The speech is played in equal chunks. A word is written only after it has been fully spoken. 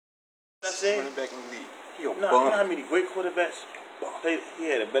Running back in the league. He a You bum. know how many great quarterbacks played? He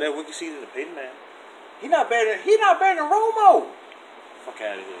had a better rookie season than Peyton Manning. He not better than Romo. Fuck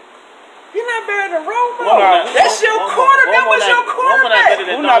out of here. He not better than Romo. That's your quarterback. That was your quarterback.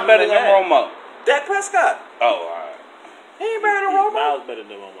 Who's not better than Romo? Dak Prescott. Oh, all right. He ain't better than Romo. Miles better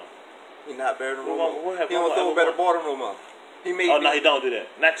than Romo. He not better than What Romo. have He don't Romo throw a ever better won? ball than Romo. He made Oh no, he don't do that.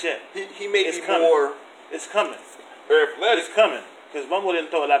 Not yet. he made It's me coming. more It's coming. athletic. It's coming. Because Romo didn't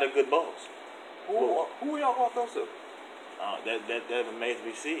throw a lot of good balls. Who y'all gonna throw to? That remains to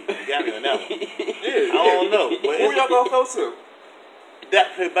be seen. You got me on that one. Yeah, I don't know. But Who y'all gonna throw to?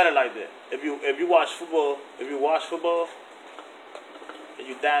 That play better like that. If you watch football, and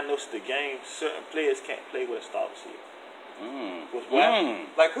you diagnose the game, certain players can't play with a star receiver. What's what?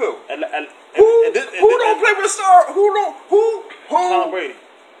 Like who? Who Who don't play with a star? Who? Tom Brady.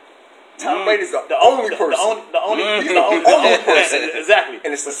 Tom Brady's the only person. The only He's the only person. Exactly.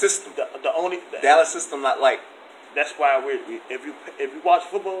 And it's the system. The only Dallas system not like. That's why if you watch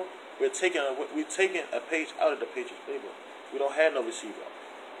football, we're taking a page out of the Patriots playbook. We don't have no receiver.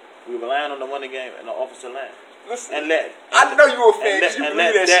 We're relying on the running game and the offensive line. Listen, I know you a fan because you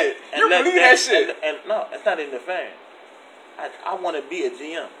believe that shit. You believe that shit. And no, it's not in the fan. I want to be a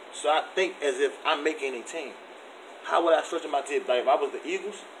GM, so I think as if I'm making a team. How would I structure my team? Like if I was the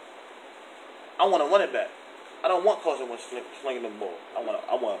Eagles, I want to run it back. I don't want Carson Wentz slinging the ball.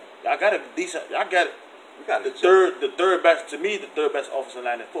 I got a decent. I got it. The third best to me. The third best offensive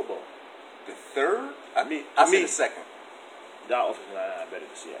line in football. The third? I say the second. That offensive line I better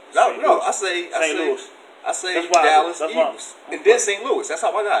than Seattle. I say St. Louis. I say Dallas, Eagles, and then St. Louis. That's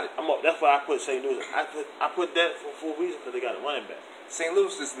how I got it. That's why I put St. Louis. I put that for a reason because they got a running back. St.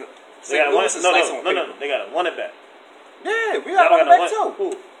 Louis is No. They got a running back. Yeah, we got a running back too. Who?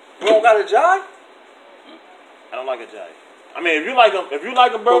 We don't got a Jai. I don't like a Jai. I mean, if you like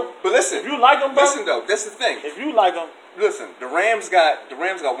him, bro. But listen, if you like him, bro. Listen though, that's the thing. If you like him, listen. The Rams got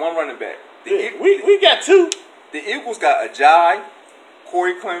one running back. We got two. The Eagles got Ajayi,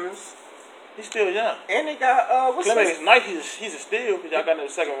 Corey Clemens. He's still young. And they got Clemens is nice. He's a steal because y'all got him in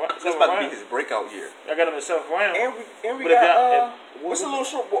the seventh round. That's about to be his breakout year. Y'all got him in the seventh round. And we got what's the little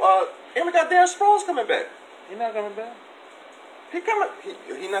short? And we got Darren Sproles coming back. He not coming back. He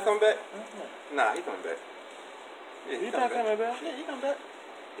not coming back. Mm-hmm. Nah, he coming back. Yeah, he not coming back. Yeah, he coming back.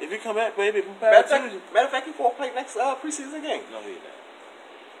 If he come back, baby, matter of fact, he gonna play next preseason game. No, he not.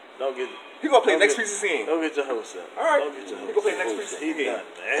 Don't get it. He gonna play next preseason game. Don't get your hopes up. All right. Don't get your hopes up. He gonna play next preseason game.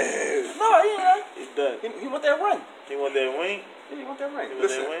 Done. No, he ain't done. He's done. He want that run. He want that wing. Yeah, he want that ring.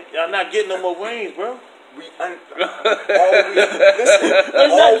 Listen, y'all not getting no more wings, bro. Listen.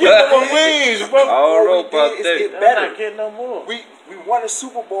 Y'all not getting no more wings, bro. All about that. Y'all not getting no more. We won a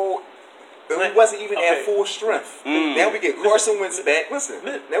Super Bowl. And we wasn't even at full strength. Now we get Carson Wentz back. Listen.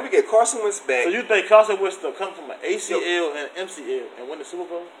 Now we get Carson Wentz back. So you think Carson Wentz will come from an ACL and an MCL and win the Super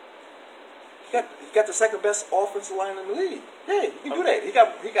Bowl? He got the second best offensive line in the league. Yeah, he can do that. He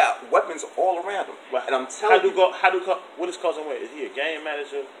got weapons all around him. Well, and I'm telling you, what is Carson Wentz? Is he a game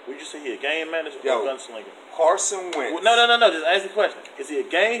manager? Would you say he a game manager or a gunslinger? Carson Wentz. No. Just answer the question. Is he a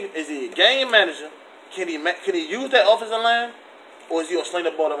game manager? Can he use that offensive line? Or is he gonna sling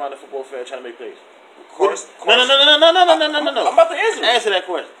the ball around the football field trying to make plays? No. I'm about to answer. Answer that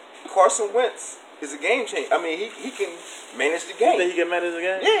question. Carson Wentz is a game changer. I mean, he can manage the game. You think he can manage the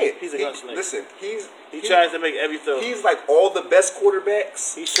game? Yeah, he's a gunslinger. Listen, he tries to make every throw. He's like all the best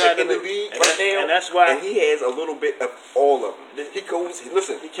quarterbacks in the league right now, and that's why. And he has a little bit of all of them. He goes.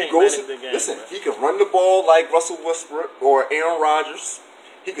 Listen, he can't manage the game. Listen, he can run the ball like Russell Westbrook or Aaron Rodgers.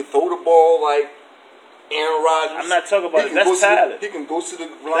 He can throw the ball like Aaron Rodgers. I'm not talking about it. That's talent. He can go to the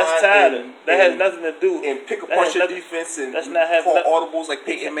line. That's talent. That has nothing to do. And pick apart your defense and call audibles like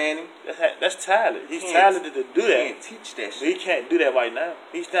Peyton Manning. That's talent. He's talented to do that. He can't teach that shit. But he can't do that right now.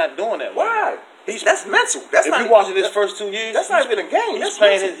 He's not doing that. Why? That's mental. That's if you watching his first 2 years, that's not even a game. He's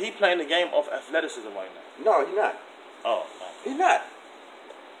playing the game of athleticism right now. No, he's not. Oh, he's not.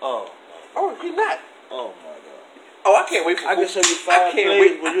 Oh, he's not. Oh my God. Oh, I can't wait for. I can show you 5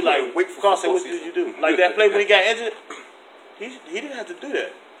 plays when you like. Carson, what did you do? Like that play when he got injured. He didn't have to do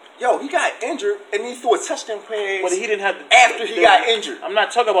that. Yo, he got injured and he threw a touchdown pass. But he didn't have to. After he got injured. I'm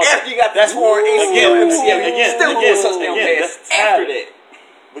not talking about after he got the torn ACL, MCL. Still threw a touchdown pass after that.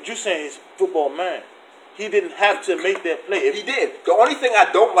 But you saying he's football man. He didn't have to make that play. He did. The only thing I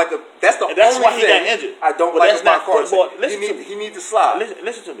don't like, that's the only why he thing got injured. I don't like about Carson. He needs to slide.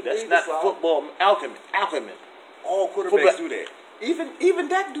 Listen to me. That's not football alchemy. All quarterbacks do that. Even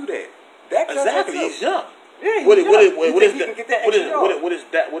Dak do that. Dak does exactly. That He's young. Yeah, he's young. What is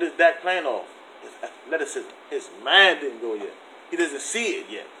Dak playing off? His athleticism. His mind didn't go yet. He doesn't see it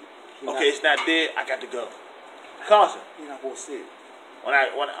yet. Okay, it's not dead. I got to go. Carson. You're not gonna see it. When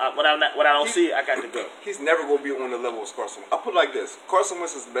I don't see it, I got to go. He's never gonna be on the level of Carson. I'll put it like this: Carson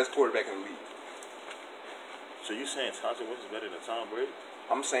Wentz is the best quarterback in the league. So you saying Carson Wentz is better than Tom Brady?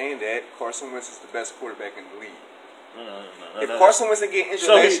 I'm saying that Carson Wentz is the best quarterback in the league. No. If Carson Wentz ain't getting injured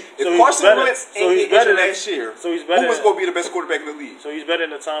So last he- so if he's Carson better- Wentz so ain't he's getting better injured than- last year, so he's better who was than- gonna be the best quarterback in the league? So he's better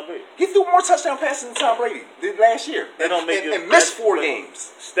than Tom Brady. He threw more touchdown passes than Tom Brady did last year. That don't make you and missed that- 4 but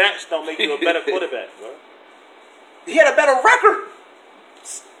games. Stats don't make you a better quarterback, bro. He had a better record.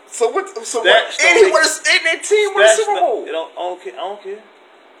 So what? So what? Stats And don't he make- and that team won a Stats Super Bowl. I don't care.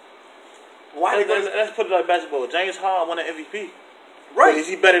 Why they gonna? Let's put it like basketball. James Harden won an MVP. Right? Is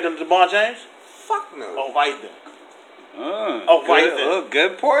he better than LeBron James? Fuck no. Oh, right then. Good, right then.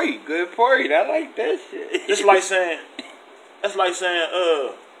 good point. Good point. I like that shit. It's like saying,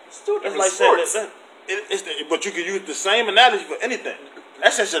 It's two it's different like saying sports. but you can use the same analogy for anything.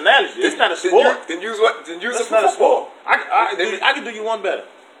 That's just an analogy. It's not a sport. Then use what? Then use it That's for not a football. sport. I can do you one better.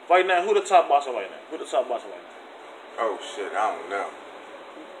 Right now, who the top boxer right now? Who the top boxer right now? Oh shit! I don't know.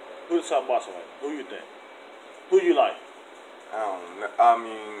 Who the top boxer right now? Who you think? Who you like? I don't know. I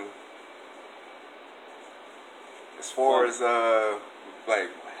mean, as far as like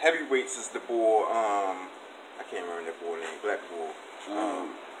heavyweights is the boy. I can't remember that boy name. Black boy.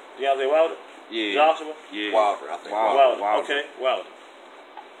 DeAndre Wilder? Yeah. Joshua? Yeah. Wilder. I think. Wilder. Wilder. Okay, Wilder.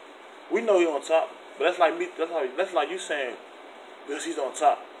 We know he's on top, but that's like me. That's like you saying because he's on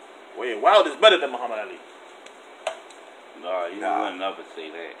top. Well, Wilder's better than Muhammad Ali. No, you Nah. wouldn't never say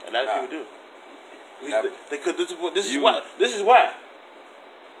that. A lot of Nah. people do. Never. They could. This is You- why. This is why.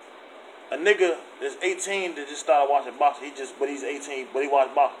 A nigga that's 18 that just started watching boxing. But he's 18, but he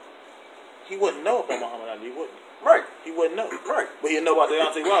watched boxing. He wouldn't know about Muhammad Ali. He wouldn't. Right. He wouldn't know. Right. But he'd know about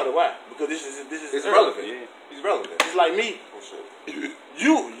Deontay Wilder. Why? Because this is It's early. relevant. Yeah. He's relevant. It's like me. Oh shit.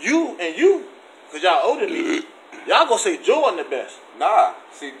 You, because y'all older than me. Y'all gonna say Jordan the best. Nah.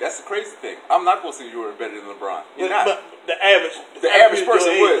 See, that's the crazy thing. I'm not gonna say Jordan better than LeBron. You're not. But the average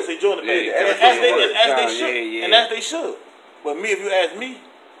person Jordan would. say Jordan the Yeah, best. the And average as person they would. should. Yeah. And as they should. But me, if you ask me,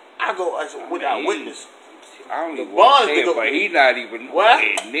 I go without mean, witness. I don't even LeBron want is to the say go- it, but he's not even What?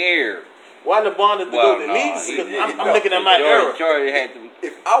 nowhere near. Why LeBron is the Well, go to no, league? he- Because yeah, I'm no. looking at my era. Jordan had them.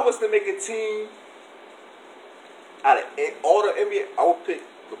 If I was to make a team out of all the NBA, I would pick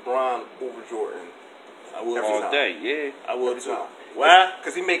LeBron over Jordan. I would Every all time. day, yeah. I would Every too. time. Why?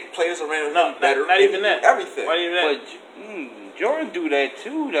 Because he make players around No, him better. not even that. Everything. Why even that? But Jordan do that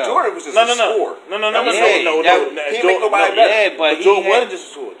too, though. Jordan was just No. a scorer. No. That was Yeah, it. No. He ain't make Jordan- nobody better. Yeah, but he Jordan had- wasn't just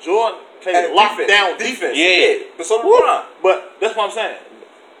a scorer. Jordan played And lockdown defense. Yeah. But so did Woo. LeBron. But that's what I'm saying.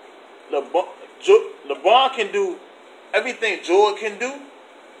 LeBron can do everything Jordan can do,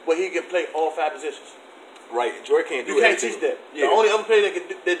 but he can play all 5 positions. Right. Jordan can't do You can't everything. teach that. Yeah. The only other player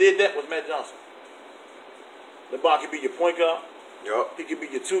that did that was Matt Johnson. LeBron could be your point guard. Yup. He could be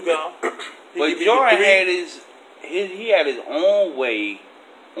your 2 guard. He But could be your Jordan 3. had he had his own way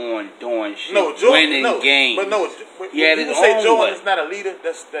on doing shit, No, Jordan, winning no, games. But no, He had when his you say own Jordan way. is not a leader,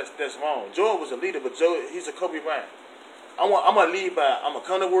 that's wrong. Jordan was a leader, but he's a Kobe Bryant. I'm gonna lead by I'm gonna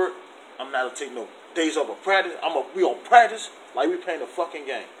come to work. I'm not gonna take no days off of practice. We on practice like we playing a fucking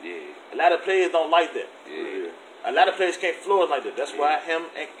game. Yeah, A lot of players don't like that. yeah. A lot of players can't floor like that. That's why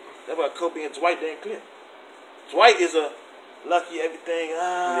that's why Kobe and Dwight didn't click. Dwight is a lucky everything.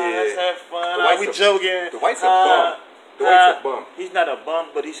 Let's have fun. Dwight's We a- joking. Dwight's a bum. Dwight's a bum. He's not a bum,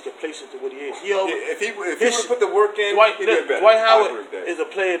 but he's complacent to what he is. Yeah, if he would put the work in, Dwight, he'd be better. Dwight I agree Howard with that. is a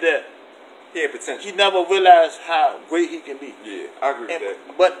player that He had potential. he never realized how great he can be. Yeah, I agree with And-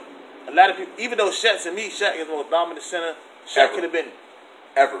 that. but a lot of people, even though Shaq to me, Shaq is the most dominant center. Shaq Ever. could have been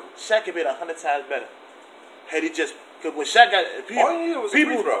Ever. 100 times better. Had he just because when Shaq got people, All he needed was a free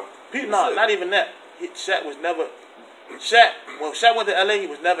throw. people, That's no, it. not even that. Shaq was never. Shaq when Shaq went to LA, he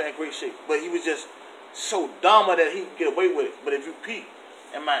was never in great shape, but he was just so dominant that he could get away with it. But if you peep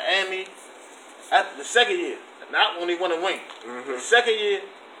in Miami, after the second year, not when he won a ring, the second year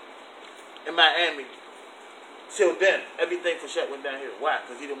in Miami, till then, everything for Shaq went downhill. Why?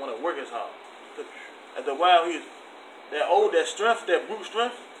 Because he didn't want to work as hard. 'Cause after a while, he was that strength, that brute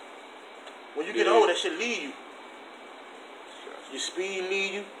strength. When you get Yeah. old, that shit lead you. Your speed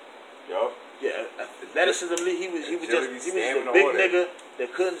lead you. Yup. Yeah, athleticism lead. He was Agility, just a stamina, big all that. nigga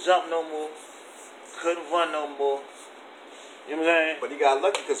that couldn't jump no more, couldn't run no more. You know what I'm saying? But he got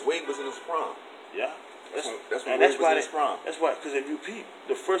lucky because Wade was in his prime. Yeah. That's when and Wade was in his prime. That's why, because if you peep,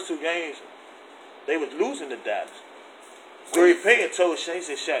 the first 2 games, they was losing to Dallas. Gary Payton told Shaq, he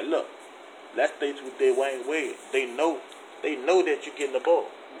said, Shaq, look, let's stay with their Wayne Wade. They know that you're getting the ball.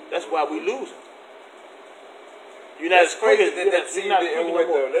 That's why we losing. You're not as quick as that team didn't win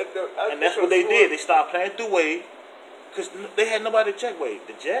though. And that's what they did. They stopped playing through Wade because they had nobody to check Wade.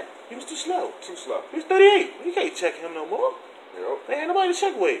 The Jet, he was too slow. He was 38. You can't check him no more. Yep. They had nobody to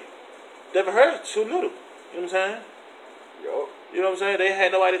check Wade. Devin Hurst too little. You know what I'm saying? Yep. You know what I'm saying? They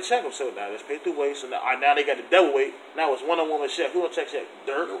had nobody to check him. So now let's pay through Wade. So now they got the devil Wade. Now it's one-on-one with Shaq. Who gonna check Shaq?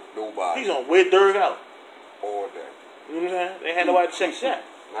 Dirk. Nobody. He's gonna wear Dirk out. All day. You know what I'm saying? They had nobody to check Shaq.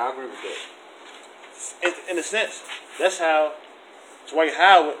 I agree with that. In a sense, that's how Dwight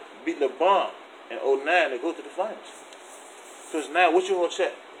Howard beat LeBron in 2009 to go to the finals. Because now, what you gonna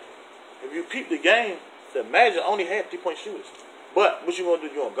check? If you peep the game, the Magic only had 3-point shooters. But what you gonna do?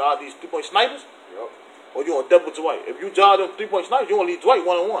 You gonna guard these 3-point snipers? Yep. Or you gonna double Dwight? If you guard them 3-point snipers, you gonna leave Dwight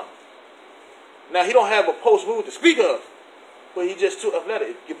one-on-one. Now he don't have a post move to speak of, but he just too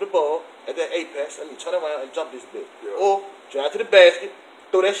athletic. Give the ball at that apex, let me turn around and jump this bitch. Yep. Or drive to the basket,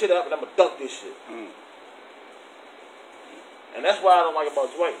 throw that shit up, and I'm gonna dunk this shit. And that's why I don't like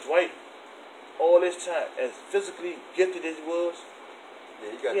about Dwight. Dwight, all this time, as physically gifted as he was,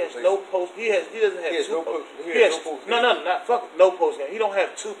 yeah, he has no post. He doesn't have two post. No post game. He don't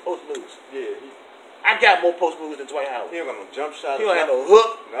have 2 post moves. Yeah. I got more post moves than Dwight Howard. He don't got no jump shot. He don't have no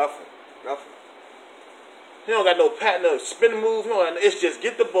hook. Nothing. He don't got no pattern of spin move. It's just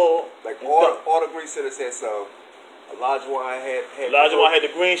get the ball. Like all the great sitters said so. Olajuwon had the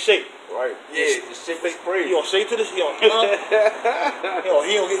green shape. Right. Yeah, the shape is crazy. He on shape to this. He on he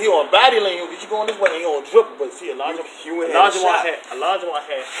on body lane. Did you going this way? He on dribble. But see, Olajuwon had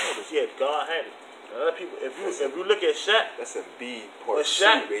handles. He had guard handles. Other people, if you look at Shaq, that's a B part. When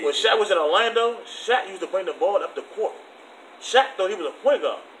Shaq was in Orlando, Shaq used to bring the ball up the court. Shaq thought he was a point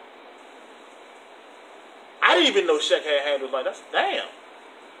guard. I didn't even know Shaq had handles like that. Damn.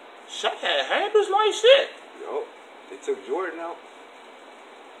 Shaq had handles like shit. Yo, they took Jordan out.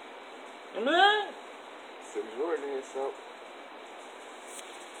 Man. Took Jordan in, so.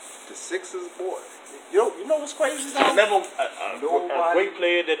 The Sixers, boy. You know what's crazy? A great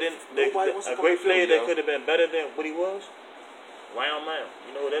player that could have been better than what he was. Round Man.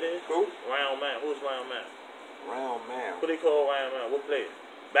 You know what that is? Who? Round Man. Who's Round Man? Round Man. What they call Round Man? What player?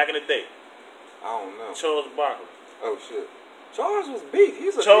 Back in the day. I don't know. Charles Barkley. Oh shit. Charles was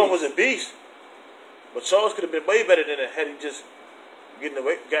beast. Charles was a beast. But Charles could have been way better than that had he just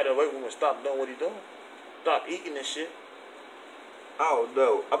got away from him and stopped doing what he doing. Stop eating this shit. I don't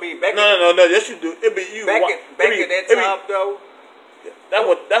know. I mean, back no. Yes, you do. It be you. Back in that time, though.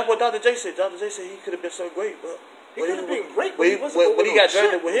 That's what Dr. J said. Dr. J said he could have been so great, but he could have been great. When he got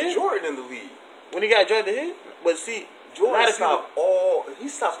drafted with him, Jordan in the league. When he got drafted with him, but see, Jordan he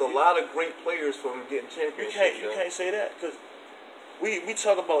stopped a lot of great players from getting championships. You can't say that because we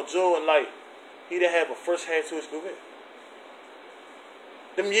talk about Jordan like he didn't have a first half to his career.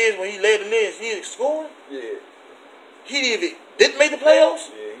 Them years when he laid the lens, he was scoring. Yeah. He didn't make the playoffs.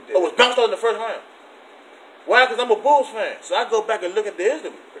 Yeah, he did. Or was bounced out in the first round. Why? Because I'm a Bulls fan. So I go back and look at the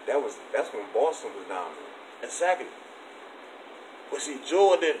history. But that's when Boston was dominant. Exactly. But see,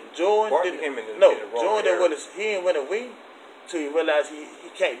 Jordan didn't win a ring till he realized he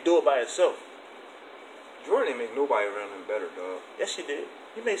can't do it by himself. Jordan didn't make nobody around him better, dog. Yes, he did.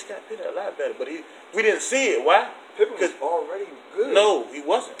 He made Scott Pippen a lot better, but we didn't see it. Why? Pippen was already good. No, he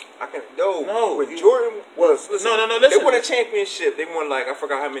wasn't. When Jordan was listen. They won a championship. They won I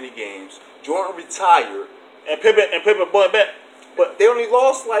forgot how many games. Jordan retired. And Pippen bought back. But they only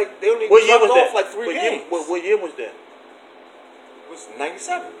lost what year was that? 3 games. What year was that? It was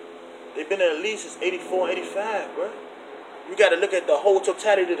 97. They've been in the league since 84, 85, bro. You got to look at the whole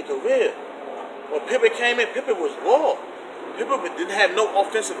totality of the career. When Pippen came in, Pippen was raw. Pippen didn't have no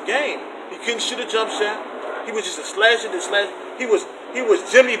offensive game. He couldn't shoot a jump shot. He was just a slasher. He was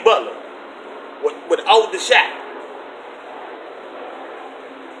Jimmy Butler without the shot.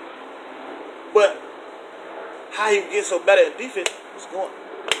 But how he get so better at defense was going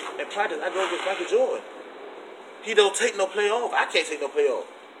in practice. I go against Michael Jordan. He don't take no play off. I can't take no play off.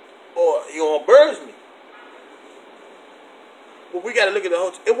 Or he gonna burns me. But we gotta look at the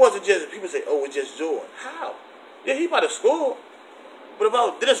whole. It wasn't just people say, "Oh, it's just Jordan." How? Yeah, he might have scored. But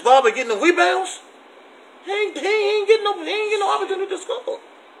about Dennis Rodman getting the rebounds, he ain't getting no opportunity to score.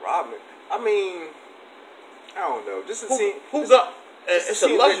 Rodman. I mean, I don't know. Just a team. Who got? It's a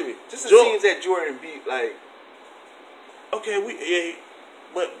luxury. Just the teams that Jordan beat, Okay,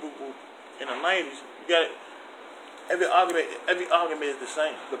 but in the '90s, you got it. Every argument is the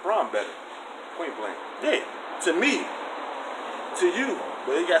same. LeBron better, point blank. Yeah, to me, to you,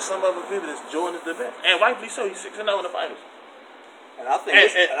 but you got some other people that's Jordan is the best, and rightfully so. He's 6-0 in the finals. And I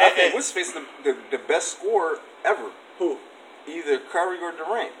think Wiz faced the best scorer ever. Who? Either Curry or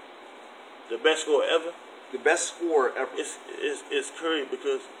Durant. The best scorer ever. the best scorer ever. It's Curry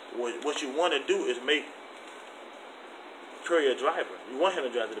because what you want to do is make Curry a driver. You want him to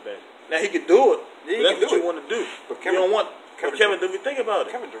drive to the basket. Now he can do it. Yeah, But that's what you want to do. But you don't want Kevin Durant. Think about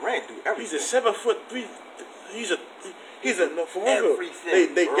it. Kevin Durant do everything. He's a 7'3". He's a no, for real.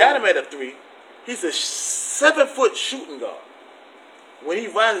 Everything, They bro. got him at a 3. He's a 7-foot shooting guard. When he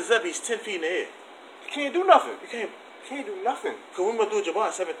rises up, he's 10 feet in the air. He can't do nothing. You can't. Can't do nothing. Cause when Abdul-Jabbar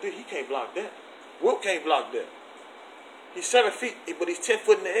 7'3", he can't block that. Whoop can't block that. He's 7 feet, but he's 10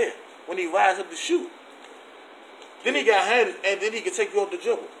 foot in the air when he rises up to shoot. Then he got hands, and then he can take you off the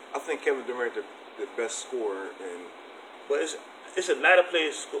dribble. I think Kevin Durant the best scorer, and But it's a lot of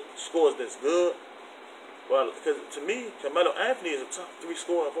players scores that's good. Well, because to me, Carmelo Anthony is a top 3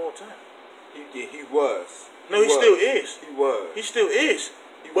 scorer of all time. he was. He still is. He was. He still is.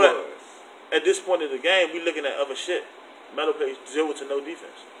 He But was. at this point in the game, we looking at other shit. Melo plays 0 to no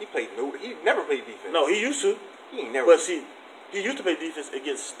defense. He never played defense. No, he used to. He ain't never. But see, he used to play defense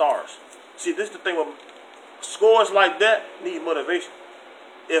against stars. See, this is the thing with scores like that need motivation.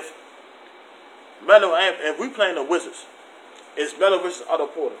 If Melo, if we playing the Wizards, it's Melo versus Otto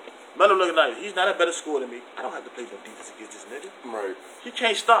Porter. Melo looking at it. He's not a better scorer than me. I don't have to play no defense against this nigga. Right. He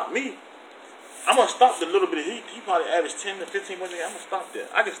can't stop me. I'm gonna stop the little bit of he probably averaged 10 to 15 points a game. I'm gonna stop that.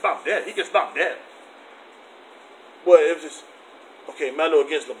 I can stop that. He can stop that. But if it's okay, Melo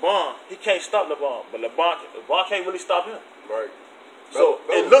against LeBron, he can't stop LeBron, but LeBron can't really stop him. Right. So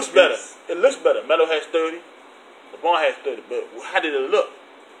it looks better. It looks better. Melo has 30, LeBron has 30. But how did it look?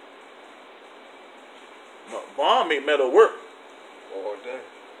 LeBron made Melo work. All day.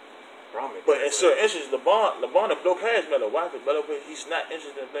 But in certain instances, LeBron will blow past Melo. Why? Because Melo, he's not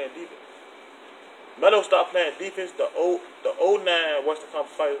interested in playing defense. Melo stopped playing defense the 09 Western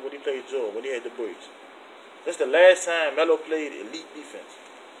Conference Finals when he played Jordan, when he had the Braves. That's the last time Melo played elite defense.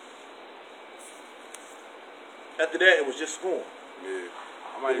 After that, it was just scoring. Yeah.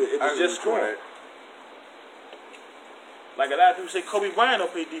 It was just scoring. Like a lot of people say, Kobe Bryant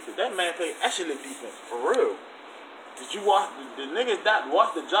don't play defense. That man played excellent defense. For real. Did you watch the niggas that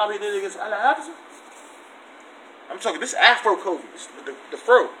watch the job he did against Allen Iverson? I'm talking this Afro Kobe, the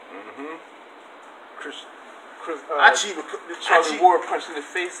fro. Mm-hmm. Charlie Ward punched in the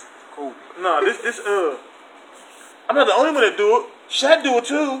face. Kobe. No, I'm not the only one that do it. Shaq do it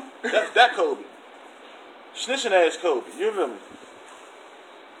too. That's that Kobe. Snitching ass Kobe. You feel me?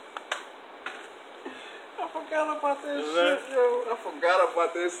 I forgot about that shit, yo. I forgot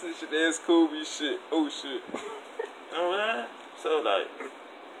about that snitching ass Kobe shit. Oh shit. You know what I'm saying? So like,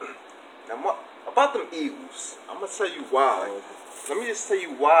 now about them Eagles, I'm gonna tell you why. Let me just tell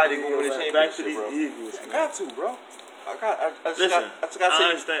you why they gonna win the championship, back to these bro. Eagles, I man. got to, bro. I just Listen,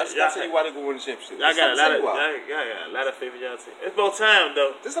 gotta tell you why they gonna win the championship. Y'all got Y'all a lot of faith in y'all team. It's about time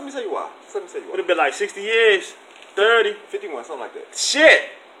though. Just let me tell you why. Would have been like 60 years, 30, 51, something like that. shit.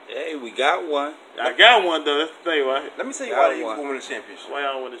 Hey, we got one. I got one though. That's the thing, right? Let me tell you why the Eagles gonna win the championship. Why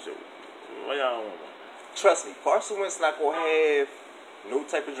y'all want this shit? Why y'all want one? Trust me, Carson Wentz not gonna have no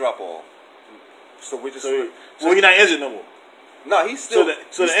type of drop off. So we just So he's not injured no more. no, he's still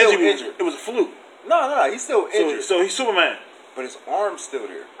So the injury it was a fluke. No, he's still injured. So he's Superman. But his arm's still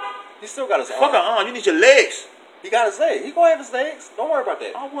there. He still got his arm. Fuck an arm. You need your legs. He got his leg. He gonna have his legs. Don't worry about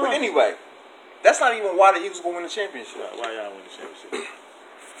that. I But want- anyway, that's not even why the Eagles gonna win the championship. Why y'all win the championship?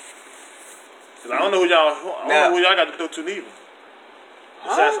 Cause I don't know who y'all got to throw to neither.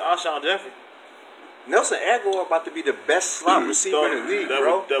 Besides Alshon Jeffrey. Nelson Aguilar about to be the best slot receiver in the league,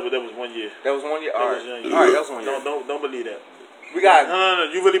 bro. That was 1 year. That was 1 year. All right, That was 1 year. all right, that was 1 year. Don't believe that. We got No.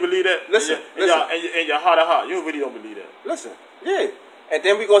 You really believe that? Listen. In your heart of heart, you really don't believe that. listen, yeah. And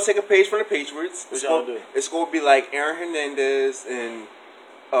then we gonna take a page from the Patriots. What y'all do? It's gonna be like Aaron Hernandez and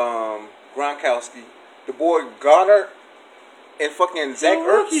Gronkowski, the boy Goddard, and fucking Zach a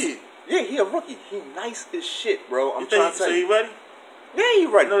Ertz. rookie. Yeah, he a rookie. He nice as shit, bro. I'm You trying think to so? tell He you. ready? Yeah, he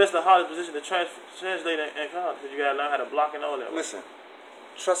ready. You know that's the hardest position to translate in college because you gotta learn how to block and all that. Listen,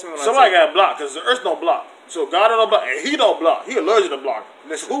 trust me when Somebody I tell got to block because the Earth don't block. So God don't block and he don't block. He allergic to blocking.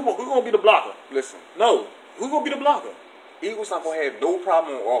 Listen. So who gonna be the blocker? you. Listen, No. Who gonna be the blocker? Eagles not gonna have no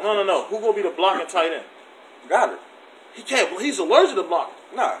problem on offense. No. Who gonna be the blocking tight end? Goddard. He can't. He's allergic to blocking.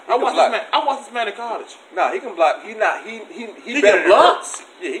 Nah, he I can block. watched this man in college. Nah, he can block. He not. He He better can than block? Ertz.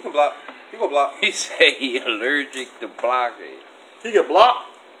 Yeah, he can block. He gonna block. He say he allergic to blocking. He can block.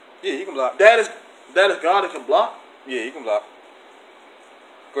 Yeah, he can block. That is God that can block. Yeah, he can block.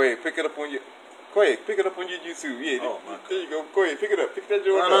 Go ahead, pick it up on your. Go ahead, pick it up on your YouTube. Yeah, Oh, my there you go. Go ahead, pick it up. Pick that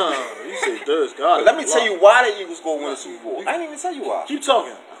joint No. up. You say does God. But let me tell you why the Eagles gonna win the Super Bowl. I didn't even tell you why. Keep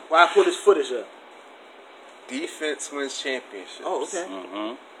talking. Why I put this footage up? Defense wins championships. Oh, okay.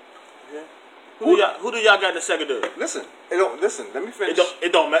 Mm-hmm. Yeah. Who do y'all got in the secondary? Listen, let me finish.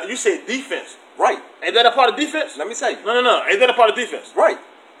 It don't matter. You said defense. Right. Ain't that a part of defense? Let me tell you. No. Ain't that a part of defense? Right.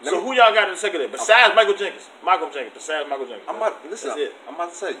 So who y'all got in the secondary? Besides Michael Jenkins. Besides Michael Jenkins. I'm about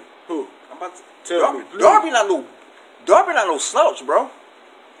to tell you. Who? I'm about to tell me. Darby not no slouch, bro.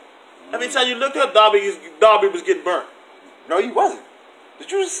 Every time you looked up, Darby was getting burnt. No, he wasn't.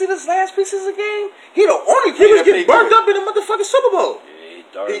 Did you see this last preseason game? He the only He player was getting burnt up in the motherfucking Super Bowl. Yeah,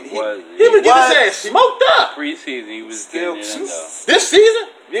 Darby He was getting his ass smoked up. Preseason, he was still getting it though. This season?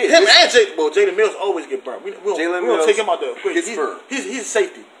 Yeah, him and Jalen Mills always get burnt. We don't take him out there quick. He's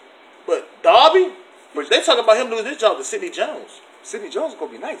safety. But Darby, they talking about him losing his job to Sidney Jones. Sidney Jones is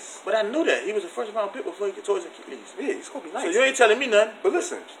gonna be nice. But I knew that. He was a first round pick before he tore his Achilles. Yeah, he's gonna be nice. So you ain't telling me nothing. But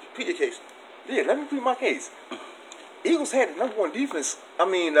listen, plead your case. Yeah, let me plead my case. Eagles had the number one defense. The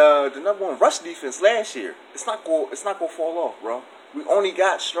number one rush defense last year. It's not gonna fall off, bro. We only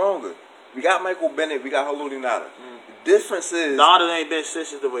got stronger. We got Michael Bennett. We got Haloti Ngata. The difference is Ngata ain't been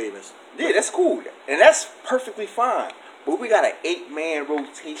since the Ravens. Yeah, that's cool, and that's perfectly fine. But we got an 8-man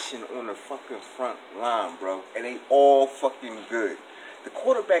rotation on the fucking front line, bro, and they all fucking good. The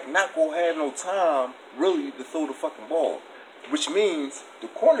quarterback not gonna have no time really to throw the fucking ball, which means the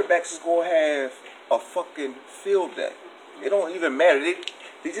cornerbacks is gonna have a fucking field day. It don't even matter.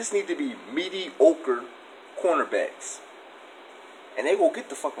 They just need to be mediocre cornerbacks, and they gonna get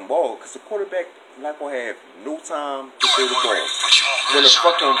the fucking ball because the quarterback not gonna have no time to throw the ball. When the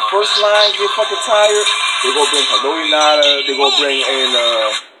fucking first line get fucking tired, they gonna bring Haloti Ngata.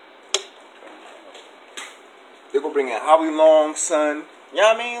 They gonna bring in Howie Long, son. You know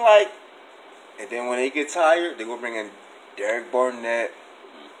what I mean? Like, and then when they get tired, they gonna bring in Derek Barnett,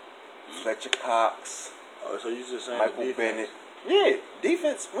 Fletcher Cox. Oh, so you just saying Michael Bennett? Yeah,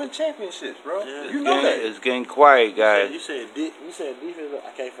 defense win championships, bro. Yeah, you know that. It's getting quiet, guys. You said defense.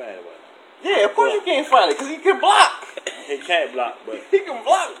 I can't find it. Yeah, of course you can't find it because he can block. He can't block, but he can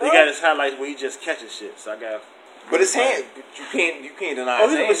block. Bro. He got his highlights where he just catches shit. So I got. But his hand, you can't deny. Oh,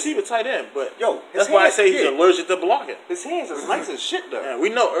 he's a receiver tight end, but yo, that's why I say he's allergic to blocking. His hands is nice as shit though. Yeah, we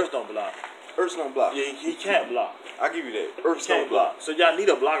know Ertz don't block. Ertz don't block. Yeah, he can't block. I give you that. Ertz can't block. So y'all need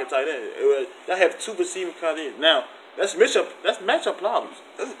a blocking tight end. Y'all have two receiving tight ends. Now that's matchup problems.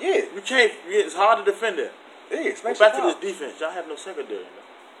 Yeah, you can't. It's hard to defend it. Yeah, it's back to this defense. Y'all have no secondary.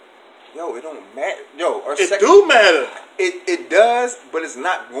 Yo, it don't matter. Yo, it do matter. It does, but it's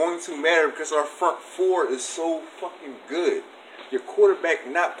not going to matter because our front four is so fucking good. Your quarterback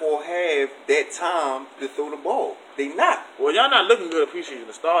not gonna have that time to throw the ball. They not. Well, y'all not looking good at preseason.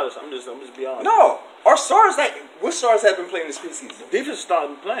 The starters. I'm just be honest. No, our stars. What stars have been playing this preseason? Defense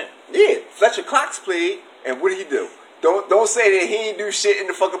starting playing. Yeah, Fletcher Cox played, and what did he do? Don't say that he ain't do shit in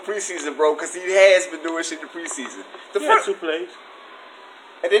the fucking preseason, bro, because he has been doing shit in the preseason. He had 2 plays.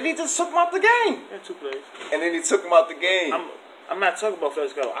 And then he just took him out the game. He had 2 plays. And then he took him out the game. I'm not talking about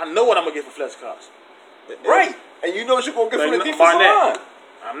Fletcher Cox. I know what I'm going to get for Fletcher Cox. Right. And you know what you're going to get from the defensive line.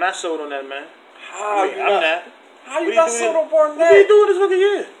 I'm not sold on that, man. How you not sold on Barnett? What are you doing this rookie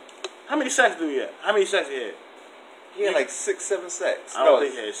year? How many sacks do he have? How many sacks he had? He had like 6, 7 sacks. I don't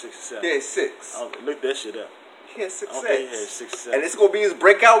think he had 6 or 7. He had 6. Look that shit up. He had 6 sacks. He had 6 or 7. And it's going to be his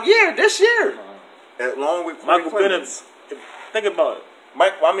breakout year this year. Along with Michael Bennett. Think about it.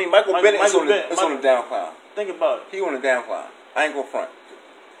 Michael Bennett is on the downcline. Think about it. He on the downcline. I ain't gonna front.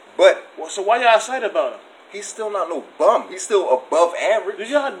 But so why y'all excited about him? He's still not no bum. He's still above average. Do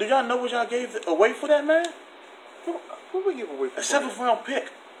y'all know what y'all gave away for that man? What we give away for? A 7th round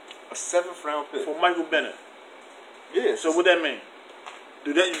pick. A 7th round pick for Michael Bennett. Yeah. So what that mean?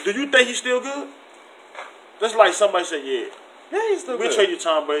 Do you think he's still good? That's like somebody said, yeah. Yeah, he's still good. We'll trade you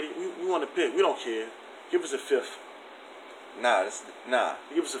Tom Brady. We want to pick. We don't care. Give us a 5th. Nah.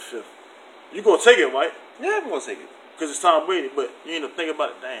 Give us a 5th. You gonna take it, right? Yeah, I'm gonna take it. Because it's Tom Brady, but you ain't gonna think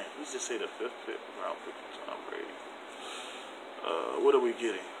about it. Damn, let's just say the 5th round pick for Tom Brady. What are we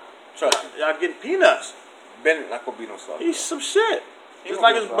getting? Trust me. Y'all getting peanuts. Bennett not gonna be no starter. He's some shit. Just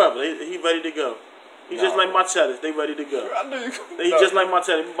like his brother. He ready to go. He's just like Martellus. They ready to go. He's just like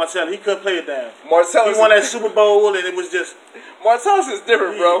Martellus. He couldn't play it down. Martellus. He won that Super Bowl, and it was just. Martellus is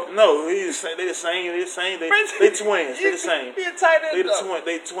different, bro. No, they the same. They the same. They twins. They the same. He a tight end.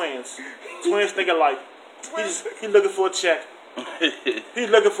 They twins. Twins think alike. He's looking for a check. He's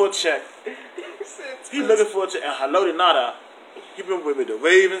looking for a check. He's looking for a check. And Haloti Ngata, he been with the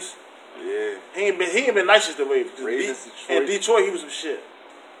Ravens. Yeah. He ain't been nice as the Ravens. Detroit. And Detroit, he was some shit.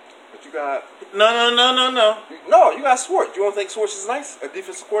 But you got no. No, you got Schwartz. You don't think Schwartz is nice? A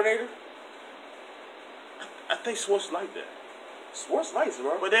defensive coordinator? I think Schwartz like that. Schwartz nice,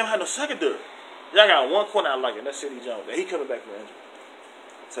 bro. But they don't have no secondary. Y'all got one corner I like, and that's Sidney Jones. And he coming back from injury.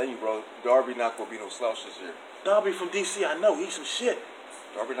 Tell you, bro, Darby not gonna be no slouch this year. Darby from DC, I know he's some shit.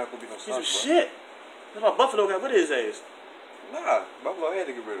 Darby not gonna be no He's slouch, some bro. shit. That's why Buffalo got rid of his ass. Nah, Buffalo had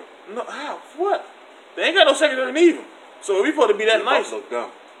to get rid of him. No, how? What? They ain't got no secondary neither. So we supposed to be that nice. Buffalo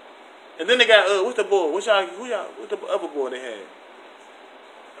dumb. And then they got what's the boy? What's the other boy they had?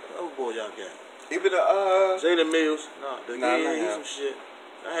 The other boy y'all got? Even the Jalen Mills. He's him. some shit.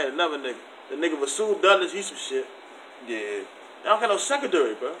 I had another nigga. The nigga Rasul Douglas, he's some shit. yeah. Y'all got no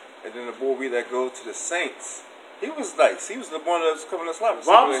secondary, bro. And then the boy we let go to the Saints. He was nice. He was the one that was coming to slap us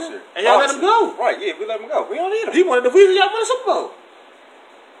Robinson? last year. And y'all let him go. Right, yeah, we let him go. We don't need him. He wanted the reason y'all won the Super Bowl.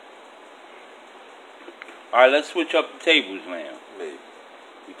 All right, let's switch up the tables now. Maybe.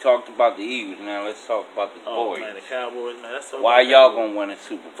 We talked about the Eagles. Now let's talk about the Oh boys. man, the Cowboys, man. That's so Why y'all gonna win a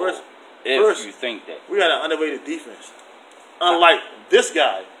Super Bowl? First, if you think that. we got an underrated defense. Unlike this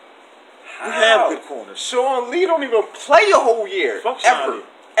guy, we have good corners. Sean Lee don't even play a whole year. Fuck Sean ever. Lee.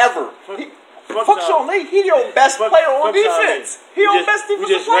 Ever. Fuck Sean Lee. He your best player on defense. He your best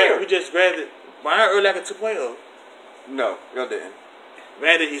defensive player. We just grabbed Brian Urlacher 2.0. No, y'all didn't.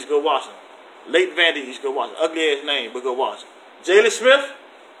 Vander East, go watch him. Late Vander East, go watch him. Ugly ass name, but go watch him. Jalen Smith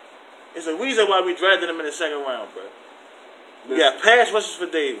is a reason why we drafted him in the second round, bro. We got pass rushes for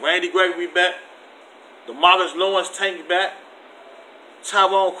days. Randy Gregory back. DeMarcus Lawrence Tank back.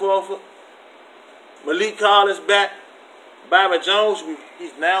 Tyrone Crawford. Malik Collins back. Byron Jones,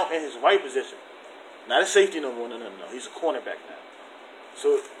 he's now in his right position. Not a safety no more. No. He's a cornerback now.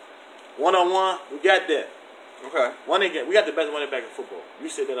 So, one-on-one, we got that. Okay. We got the best running back in football. You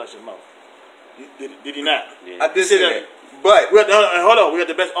said that out your mouth. Did he not? Yeah. I did say that. But Hold on. We got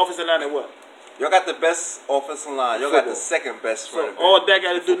the best offensive line in what? y'all got the best offensive line. Y'all got the second best running So back. all that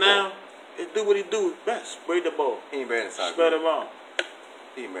got to do Football. now is do what he do best. Spread the ball. He ain't better than Todd Spread it Gurley. around.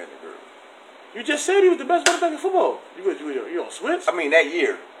 He ain't better than Gurley. You just said he was the best running back in football. You don't switch? I mean, that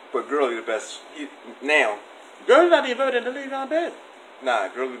year. But Gurley the best. Now. Gurley not even better than the Le'Veon Bell. Nah,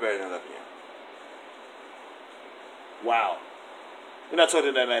 Gurley better than Le'Veon. Wow. We're not talking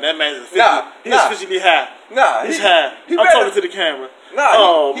to that man. That man is Nah. officially high. Nah, He's high. he I'm better. talking to the camera. Nah,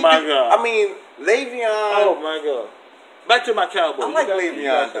 oh, he my did- God. I mean, Le'Veon. Oh, my God. Back to my Cowboys. I like You got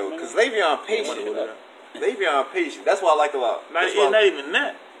Le'Veon, though, something, because man? Le'Veon patient. Le'Veon patient. That's what I like a lot. That's why Not even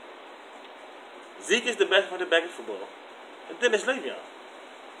that. Zeke is the best running back in football. And then it's Le'Veon.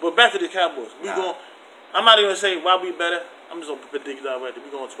 But back to the Cowboys. Nah. I'm not even going to say why we better. I'm just going to predict it already.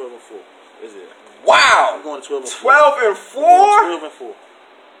 We're going 12-4. Is it? Wow. We're going 12-4. 12-4? 12-4.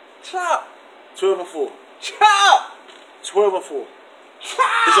 Chop. 12-4. Chop. 12-4.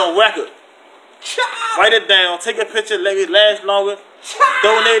 Chop. It's on record. Chop. Write it down. Take a picture. Let it last longer. Chop.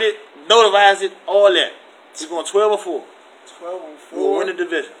 Donate it. Notarize it. All that. We're going 12-4. 12-4. We'll win the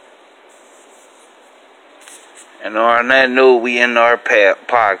division. And on that note, we end our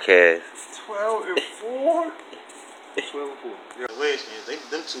podcast. 12-4. 12-4. The Redskins,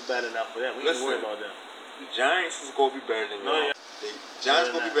 them two bad enough for that. We ain't Listen. worry about them. The Giants is gonna be better than No, y'all. yeah. The Giants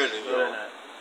gonna be better than No, they're y'all. not.